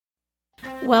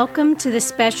Welcome to the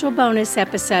special bonus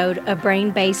episode of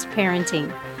Brain-Based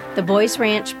Parenting, the Boys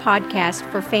Ranch podcast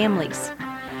for families.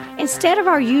 Instead of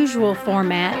our usual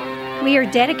format, we are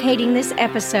dedicating this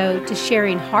episode to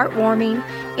sharing heartwarming,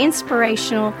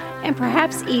 inspirational, and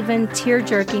perhaps even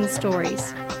tear-jerking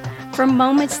stories. From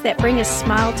moments that bring a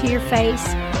smile to your face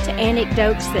to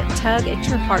anecdotes that tug at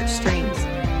your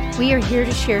heartstrings, we are here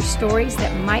to share stories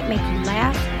that might make you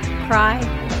laugh,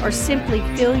 cry, or simply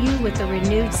fill you with a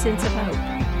renewed sense of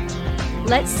hope.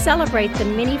 Let's celebrate the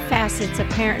many facets of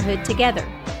parenthood together.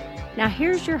 Now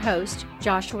here's your host,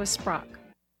 Joshua Sprock.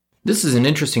 This is an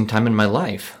interesting time in my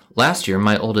life. Last year,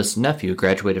 my oldest nephew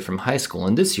graduated from high school,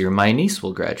 and this year, my niece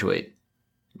will graduate.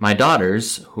 My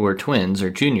daughters, who are twins,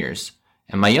 are juniors,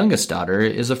 and my youngest daughter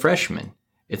is a freshman.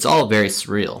 It's all very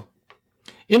surreal.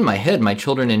 In my head, my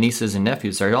children and nieces and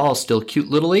nephews are all still cute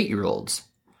little 8-year-olds.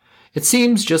 It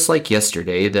seems just like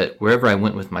yesterday that wherever I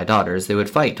went with my daughters, they would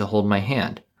fight to hold my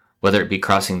hand. Whether it be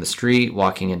crossing the street,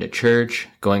 walking into church,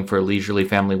 going for a leisurely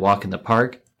family walk in the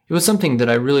park, it was something that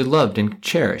I really loved and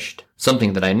cherished,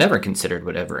 something that I never considered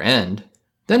would ever end.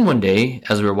 Then one day,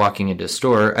 as we were walking into a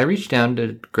store, I reached down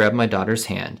to grab my daughter's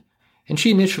hand, and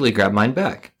she initially grabbed mine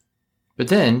back. But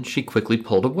then she quickly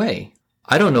pulled away.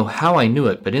 I don't know how I knew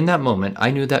it, but in that moment,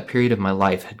 I knew that period of my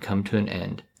life had come to an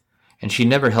end, and she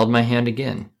never held my hand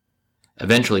again.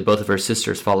 Eventually, both of her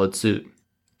sisters followed suit.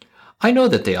 I know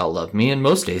that they all love me, and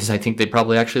most days I think they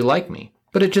probably actually like me,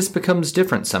 but it just becomes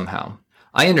different somehow.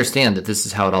 I understand that this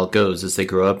is how it all goes as they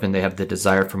grow up and they have the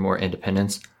desire for more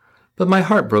independence, but my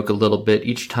heart broke a little bit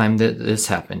each time that this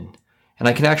happened, and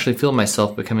I can actually feel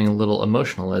myself becoming a little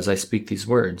emotional as I speak these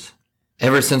words.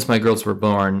 Ever since my girls were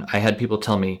born, I had people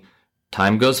tell me,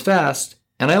 "Time goes fast,"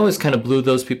 and I always kind of blew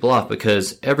those people off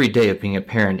because every day of being a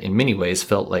parent in many ways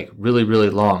felt like really,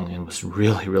 really long and was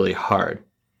really, really hard.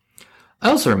 I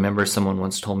also remember someone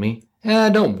once told me,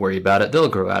 don't worry about it, they'll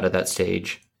grow out of that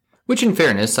stage. Which in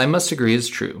fairness, I must agree is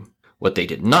true. What they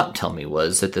did not tell me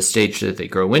was that the stage that they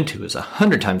grow into is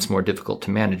 100 times more difficult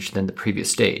to manage than the previous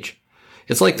stage.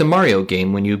 It's like the Mario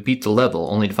game when you beat the level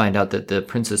only to find out that the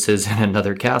princess is in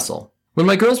another castle. When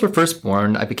my girls were first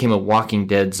born, I became a walking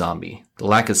dead zombie. The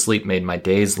lack of sleep made my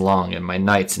days long and my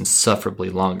nights insufferably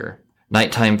longer.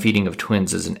 Nighttime feeding of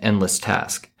twins is an endless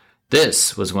task.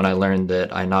 This was when I learned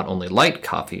that I not only liked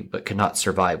coffee, but could not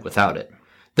survive without it.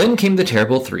 Then came the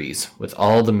terrible 3s, with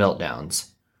all the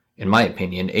meltdowns. In my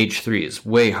opinion, age 3 is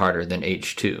way harder than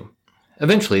age 2.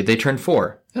 Eventually, they turned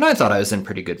 4, and I thought I was in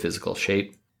pretty good physical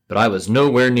shape, but I was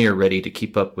nowhere near ready to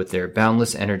keep up with their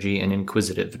boundless energy and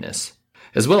inquisitiveness,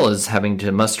 as well as having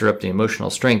to muster up the emotional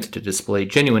strength to display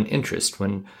genuine interest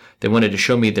when they wanted to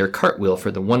show me their cartwheel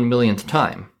for the 1,000,000th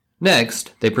time.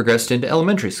 Next, they progressed into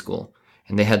elementary school,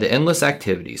 and they had the endless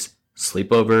activities,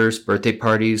 sleepovers, birthday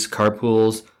parties,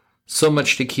 carpools, so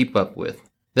much to keep up with.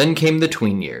 Then came the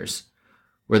tween years,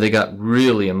 where they got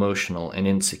really emotional and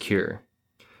insecure.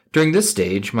 During this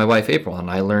stage, my wife April and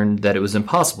I learned that it was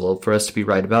impossible for us to be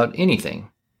right about anything.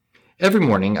 Every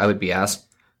morning I would be asked,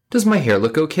 "Does my hair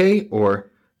look okay?" Or,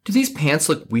 "Do these pants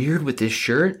look weird with this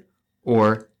shirt?"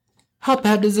 Or, "How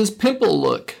bad does this pimple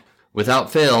look?"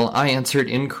 Without fail, I answered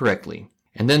incorrectly,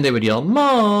 and then they would yell,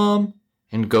 "Mom!"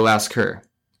 and go ask her.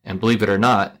 And believe it or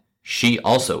not, she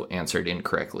also answered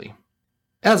incorrectly.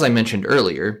 As I mentioned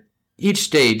earlier, each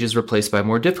stage is replaced by a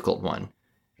more difficult one,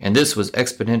 and this was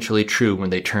exponentially true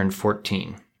when they turned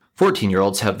 14.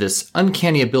 14-year-olds have this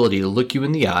uncanny ability to look you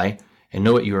in the eye and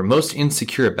know what you are most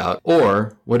insecure about,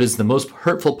 or what is the most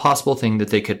hurtful possible thing that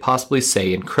they could possibly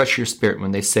say and crush your spirit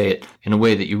when they say it in a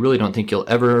way that you really don't think you'll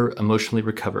ever emotionally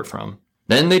recover from.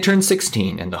 Then they turn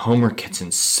 16, and the homework gets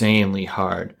insanely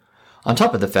hard. On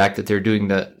top of the fact that they're doing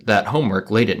that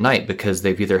homework late at night because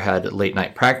they've either had late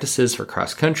night practices for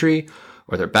cross country,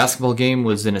 or their basketball game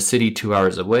was in a city 2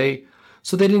 hours away,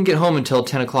 so they didn't get home until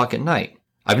 10 o'clock at night.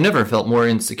 I've never felt more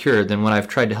insecure than when I've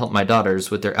tried to help my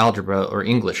daughters with their algebra or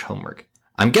English homework.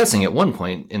 I'm guessing at one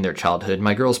point in their childhood,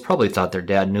 my girls probably thought their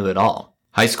dad knew it all.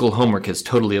 High school homework has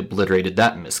totally obliterated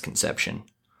that misconception.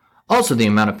 Also, the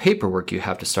amount of paperwork you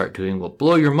have to start doing will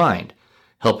blow your mind.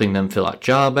 Helping them fill out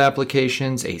job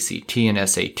applications, ACT and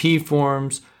SAT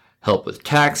forms, help with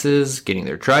taxes, getting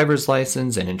their driver's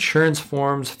license and insurance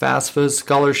forms, FAFSA,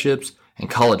 scholarships,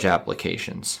 and college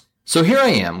applications. So here I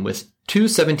am with 2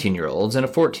 17-year-olds and a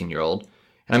 14-year-old,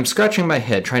 and I'm scratching my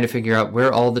head trying to figure out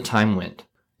where all the time went.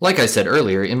 Like I said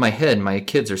earlier, in my head, my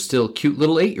kids are still cute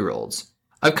little 8-year-olds.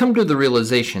 I've come to the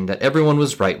realization that everyone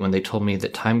was right when they told me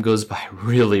that time goes by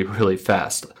really, really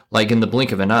fast, like in the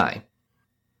blink of an eye.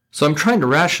 So I'm trying to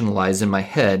rationalize in my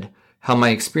head how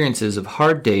my experiences of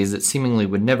hard days that seemingly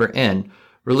would never end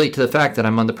relate to the fact that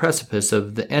I'm on the precipice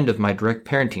of the end of my direct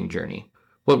parenting journey.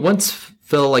 What once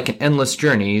felt like an endless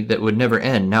journey that would never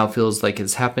end now feels like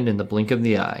it's happened in the blink of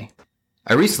the eye.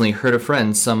 I recently heard a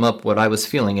friend sum up what I was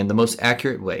feeling in the most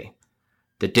accurate way.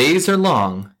 The days are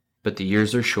long, but the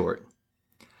years are short.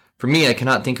 For me, I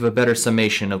cannot think of a better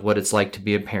summation of what it's like to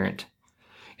be a parent.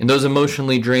 In those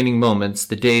emotionally draining moments,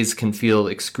 the days can feel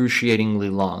excruciatingly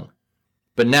long.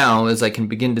 But now, as I can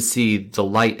begin to see the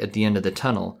light at the end of the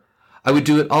tunnel, I would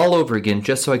do it all over again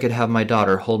just so I could have my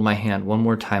daughter hold my hand one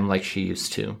more time like she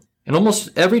used to. In almost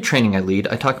every training I lead,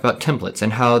 I talk about templates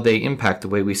and how they impact the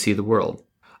way we see the world.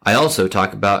 I also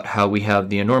talk about how we have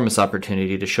the enormous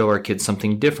opportunity to show our kids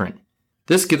something different.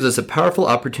 This gives us a powerful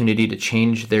opportunity to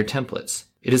change their templates.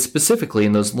 It is specifically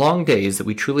in those long days that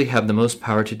we truly have the most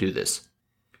power to do this.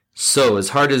 So, as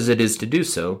hard as it is to do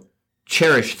so,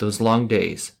 cherish those long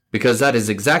days, because that is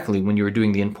exactly when you are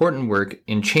doing the important work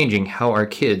in changing how our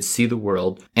kids see the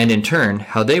world, and in turn,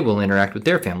 how they will interact with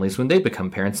their families when they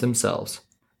become parents themselves.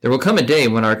 There will come a day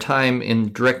when our time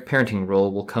in direct parenting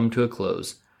role will come to a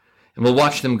close, and we'll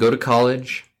watch them go to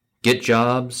college, get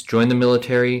jobs, join the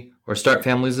military, or start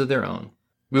families of their own.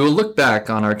 We will look back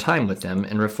on our time with them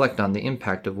and reflect on the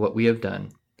impact of what we have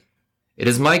done. It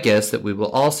is my guess that we will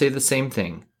all say the same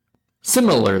thing.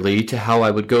 Similarly to how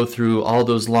I would go through all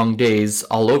those long days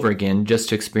all over again just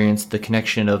to experience the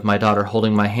connection of my daughter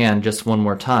holding my hand just one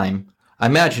more time, I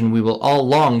imagine we will all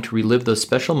long to relive those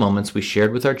special moments we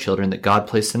shared with our children that God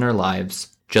placed in our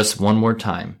lives just one more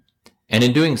time. And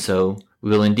in doing so,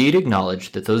 we will indeed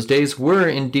acknowledge that those days were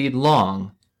indeed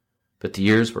long, but the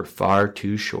years were far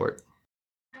too short.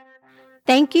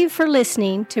 Thank you for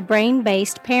listening to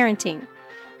Brain-Based Parenting.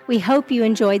 We hope you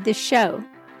enjoyed this show.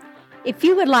 If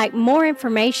you would like more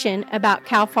information about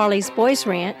Cal Farley's Boys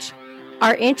Ranch,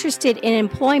 are interested in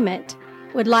employment,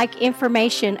 would like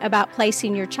information about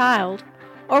placing your child,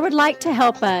 or would like to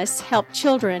help us help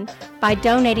children by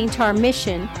donating to our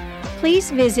mission,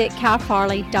 please visit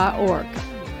calfarley.org.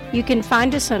 You can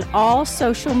find us on all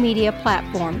social media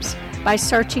platforms by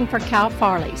searching for Cal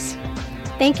Farley's.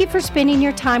 Thank you for spending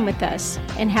your time with us,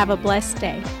 and have a blessed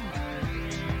day.